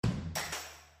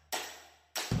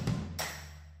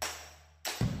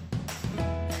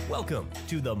Welcome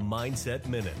to the Mindset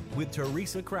Minute with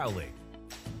Teresa Crowley.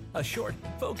 A short,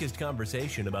 focused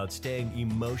conversation about staying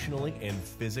emotionally and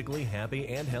physically happy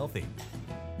and healthy.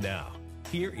 Now,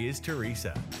 here is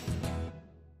Teresa.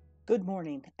 Good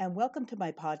morning and welcome to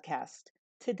my podcast.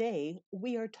 Today,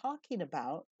 we are talking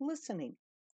about listening.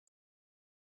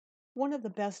 One of the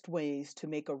best ways to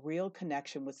make a real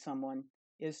connection with someone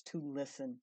is to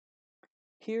listen.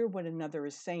 Hear what another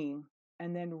is saying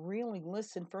and then really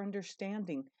listen for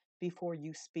understanding before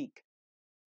you speak.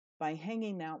 By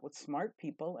hanging out with smart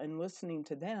people and listening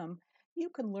to them, you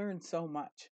can learn so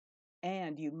much.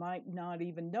 And you might not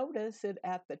even notice it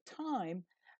at the time,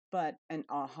 but an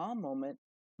aha moment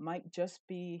might just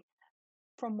be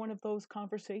from one of those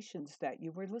conversations that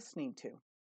you were listening to.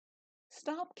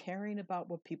 Stop caring about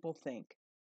what people think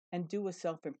and do a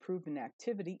self-improvement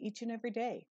activity each and every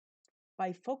day.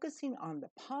 By focusing on the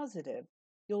positive,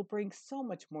 you'll bring so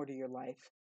much more to your life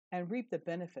and reap the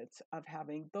benefits of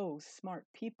having those smart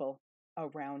people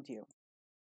around you.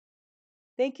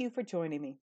 Thank you for joining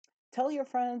me. Tell your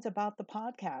friends about the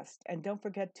podcast and don't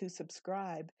forget to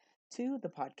subscribe to the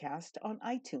podcast on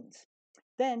iTunes.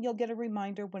 Then you'll get a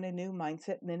reminder when a new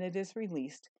Mindset Minute is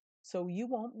released so you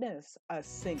won't miss a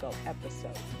single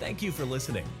episode. Thank you for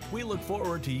listening. We look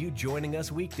forward to you joining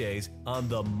us weekdays on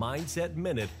the Mindset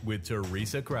Minute with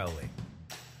Teresa Crowley.